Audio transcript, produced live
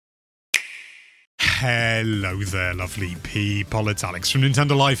Hello there, lovely people. It's Alex from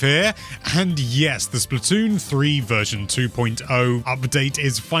Nintendo Life here. And yes, the Splatoon 3 version 2.0 update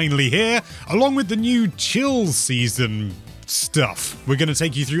is finally here, along with the new chill season stuff. We're going to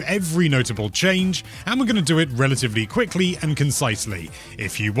take you through every notable change, and we're going to do it relatively quickly and concisely.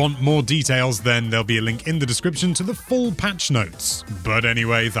 If you want more details, then there'll be a link in the description to the full patch notes. But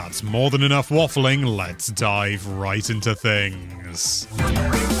anyway, that's more than enough waffling. Let's dive right into things.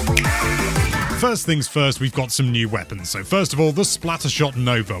 First things first, we've got some new weapons. So first of all, the Splattershot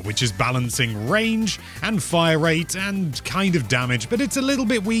Nova, which is balancing range and fire rate and kind of damage, but it's a little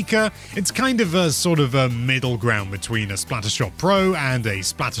bit weaker. It's kind of a sort of a middle ground between a Splattershot Pro and a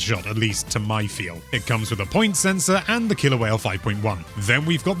Splattershot, at least to my feel. It comes with a point sensor and the Killer Whale 5.1. Then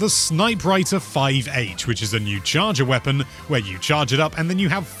we've got the Snipe Rifle 5H, which is a new charger weapon where you charge it up and then you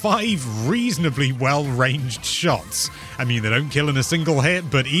have 5 reasonably well-ranged shots. I mean, they don't kill in a single hit,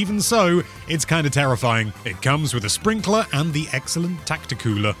 but even so, it's kind of terrifying. It comes with a sprinkler and the excellent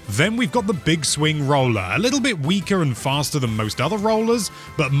Tacticooler. Then we've got the Big Swing Roller, a little bit weaker and faster than most other rollers,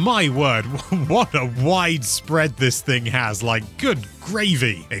 but my word, what a wide spread this thing has, like good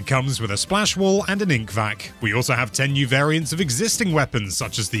gravy. It comes with a splash wall and an ink vac. We also have 10 new variants of existing weapons,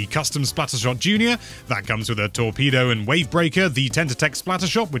 such as the Custom Splattershot Junior, that comes with a torpedo and wave breaker, the Tentatek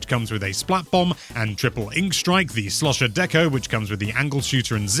Splattershot, which comes with a splat bomb and triple ink strike, the Slosher Deco, which comes with the angle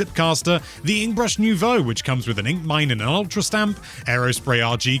shooter and zip caster, the Inkbrush Nouveau, which comes with an ink mine and an ultra stamp, Aerospray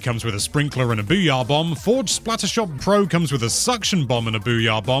RG comes with a sprinkler and a booyah bomb, Forge Splattershot Pro comes with a suction bomb and a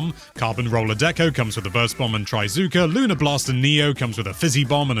booyah bomb, Carbon Roller Deco comes with a burst bomb and Trizuka, Lunar Blaster Neo comes with a fizzy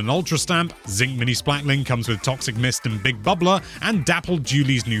bomb and an ultra stamp, Zinc Mini Splatling comes with Toxic Mist and Big Bubbler, and Dappled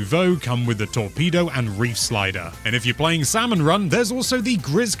Julie's Nouveau come with the torpedo and reef slider. And if you're playing Salmon Run, there's also the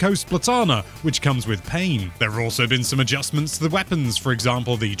Grizzco Splatana, which comes with pain. There have also been some adjustments to the weapons, for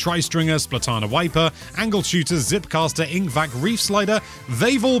example the Tri-Stringer, Splatana Wiper, Angle Shooter, Zipcaster, Ink Vac, Reef Slider.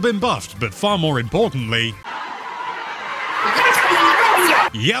 They've all been buffed, but far more importantly,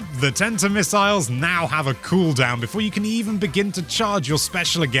 yep, the Tenta missiles now have a cooldown before you can even begin to charge your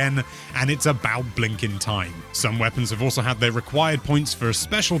special again, and it's about blinking time. Some weapons have also had their required points for a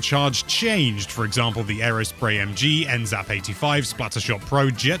special charge changed, for example the Aerospray MG, NZAP 85, Splattershot Pro,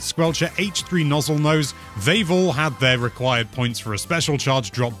 Jet Squelcher, H3 Nozzle Nose. They've all had their required points for a special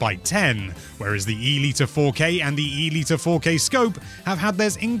charge dropped by 10, whereas the E-Liter 4K and the E-Liter 4K Scope have had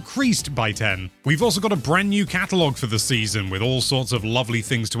theirs increased by 10. We've also got a brand new catalogue for the season with all sorts of lovely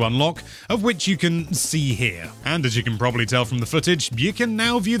things to unlock, of which you can see here. And as you can probably tell from the footage, you can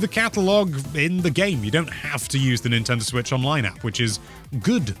now view the catalogue in the game. You don't have to use the Nintendo Switch Online app, which is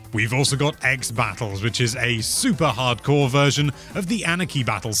good. We've also got X Battles, which is a super hardcore version of the Anarchy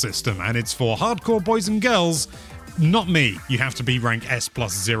battle system, and it's for hardcore boys and girls. Not me. You have to be rank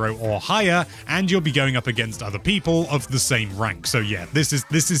S+0 or higher, and you'll be going up against other people of the same rank. So yeah, this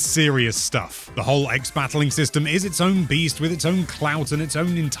is serious stuff. The whole X-battling system is its own beast with its own clout and its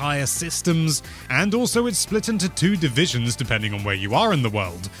own entire systems, and also it's split into 2 divisions depending on where you are in the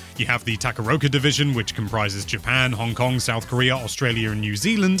world. You have the Takaroka division, which comprises Japan, Hong Kong, South Korea, Australia and New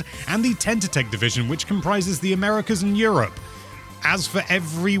Zealand, and the Tentatek division, which comprises the Americas and Europe. As for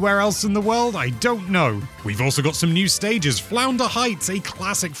everywhere else in the world, I don't know. We've also got some new stages. Flounder Heights, a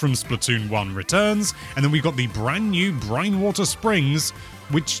classic from Splatoon 1, returns, and then we've got the brand new Brinewater Springs,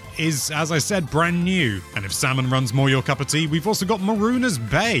 which is, as I said, brand new. And if Salmon Run's more your cup of tea, we've also got Maruna's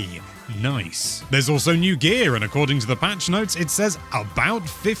Bay. Nice. There's also new gear, and according to the patch notes, it says about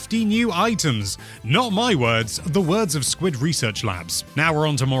 50 new items. Not my words, the words of Squid Research Labs. Now we're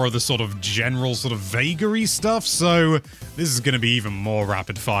on to more of the sort of general sort of vagary stuff, so this is going to be even more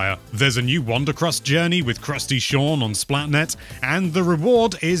rapid fire. There's a new Wandercrust journey with Krusty Sean on Splatnet, and the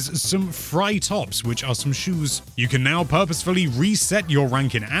reward is some Fry Tops, which are some shoes. You can now purposefully reset your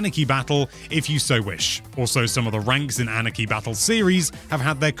rank in Anarchy Battle if you so wish. Also, some of the ranks in Anarchy Battle series have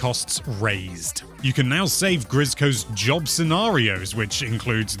had their costs raised. You can now save Grizzco's job scenarios, which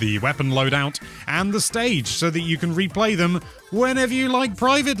includes the weapon loadout and the stage, so that you can replay them whenever you like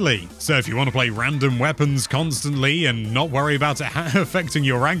privately. So if you want to play random weapons constantly and not worry about it affecting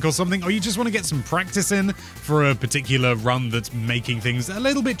your rank or something, or you just want to get some practice in for a particular run that's making things a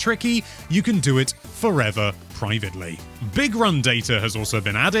little bit tricky, you can do it forever privately. Big Run data has also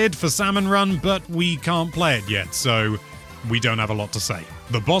been added for Salmon Run, but we can't play it yet, so we don't have a lot to say.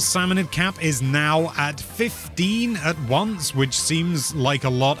 The boss salmonid cap is now at 15 at once, which seems like a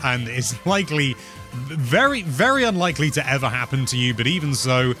lot and is likely very, very unlikely to ever happen to you, but even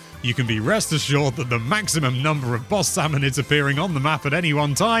so, you can be rest assured that the maximum number of boss salmonids appearing on the map at any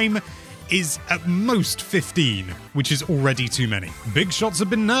one time is at most 15, which is already too many. Big shots have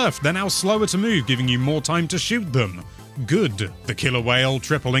been nerfed, they're now slower to move, giving you more time to shoot them. Good. The Killer Whale,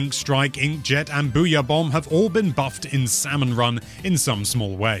 Triple Ink Strike, Inkjet, and Booyah Bomb have all been buffed in Salmon Run in some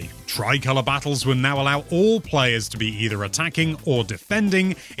small way. Tricolor battles will now allow all players to be either attacking or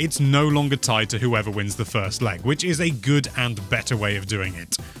defending. It's no longer tied to whoever wins the first leg, which is a good and better way of doing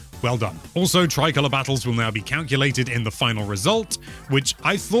it. Well done. Also, tricolor battles will now be calculated in the final result, which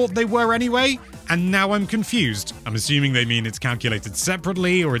I thought they were anyway, and now I'm confused. I'm assuming they mean it's calculated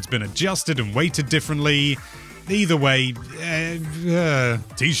separately or it's been adjusted and weighted differently. Either way,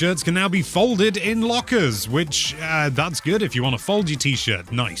 t-shirts can now be folded in lockers, which, that's good if you want to fold your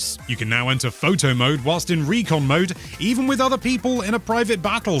t-shirt. Nice. You can now enter photo mode whilst in recon mode, even with other people in a private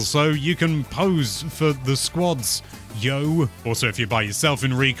battle, so you can pose for the squads. Yo. Also, if you're by yourself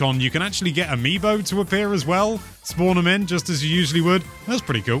in recon, you can actually get amiibo to appear as well. Spawn them in just as you usually would. That's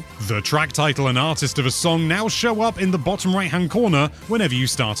pretty cool. The track title and artist of a song now show up in the bottom right-hand corner whenever you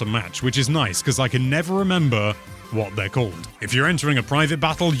start a match, which is nice because I can never remember what they're called. If you're entering a private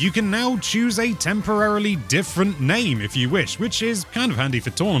battle, you can now choose a temporarily different name if you wish, which is kind of handy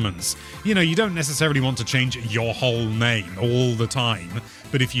for tournaments. You know, you don't necessarily want to change your whole name all the time,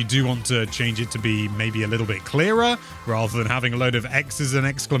 but if you do want to change it to be maybe a little bit clearer, rather than having a load of X's and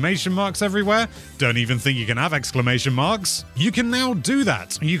exclamation marks everywhere, don't even think you can have exclamation marks, you can now do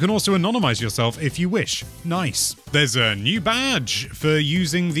that. You can also anonymize yourself if you wish. Nice. There's a new badge for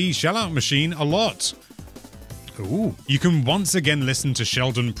using the shellout machine a lot. Ooh. You can once again listen to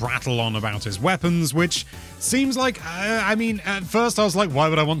Sheldon prattle on about his weapons, which seems like, I mean, at first I was like, why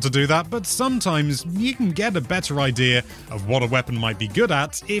would I want to do that? But sometimes you can get a better idea of what a weapon might be good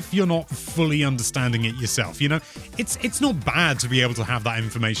at if you're not fully understanding it yourself. You know, it's not bad to be able to have that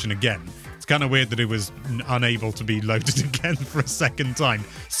information again. It's kind of weird that it was unable to be loaded again for a second time.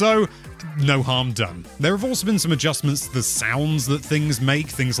 So, no harm done. There have also been some adjustments to the sounds that things make.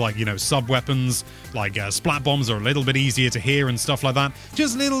 Things like, you know, sub-weapons, like splat bombs are a little bit easier to hear and stuff like that.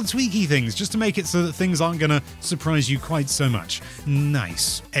 Just little tweaky things, just to make it so that things aren't going to surprise you quite so much.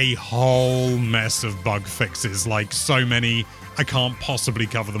 Nice. A whole mess of bug fixes, like so many. I can't possibly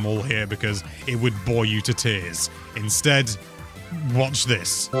cover them all here because it would bore you to tears. Instead, watch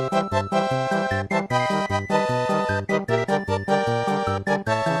this.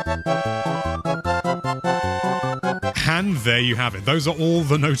 And there you have it. Those are all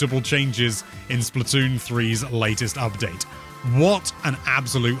the notable changes in Splatoon 3's latest update. What an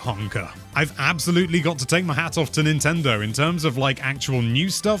absolute honker. I've absolutely got to take my hat off to Nintendo. In terms of, like, actual new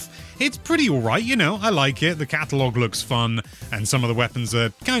stuff, it's pretty alright, you know, I like it. The catalog looks fun, and some of the weapons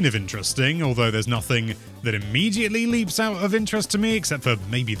are kind of interesting, although there's nothing that immediately leaps out of interest to me, except for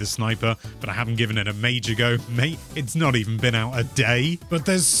maybe the sniper, but I haven't given it a major go. Mate, it's not even been out a day. But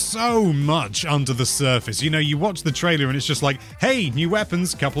there's so much under the surface. You know, you watch the trailer and it's just like, hey, new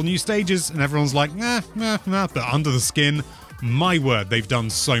weapons, couple new stages, and everyone's like, nah, but under the skin, my word, they've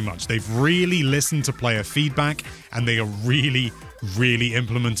done so much. They've really listened to player feedback, and they are really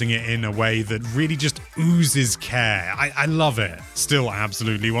implementing it in a way that really just oozes care. I love it. Still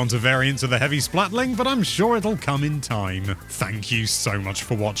absolutely want a variant to the heavy splatling, but I'm sure it'll come in time. Thank you so much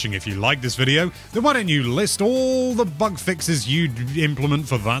for watching. If you like this video, then why don't you list all the bug fixes you'd implement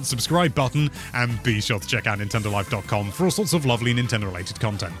for that subscribe button, and be sure to check out nintendolife.com for all sorts of lovely Nintendo-related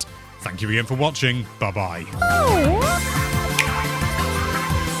content. Thank you again for watching. Bye-bye.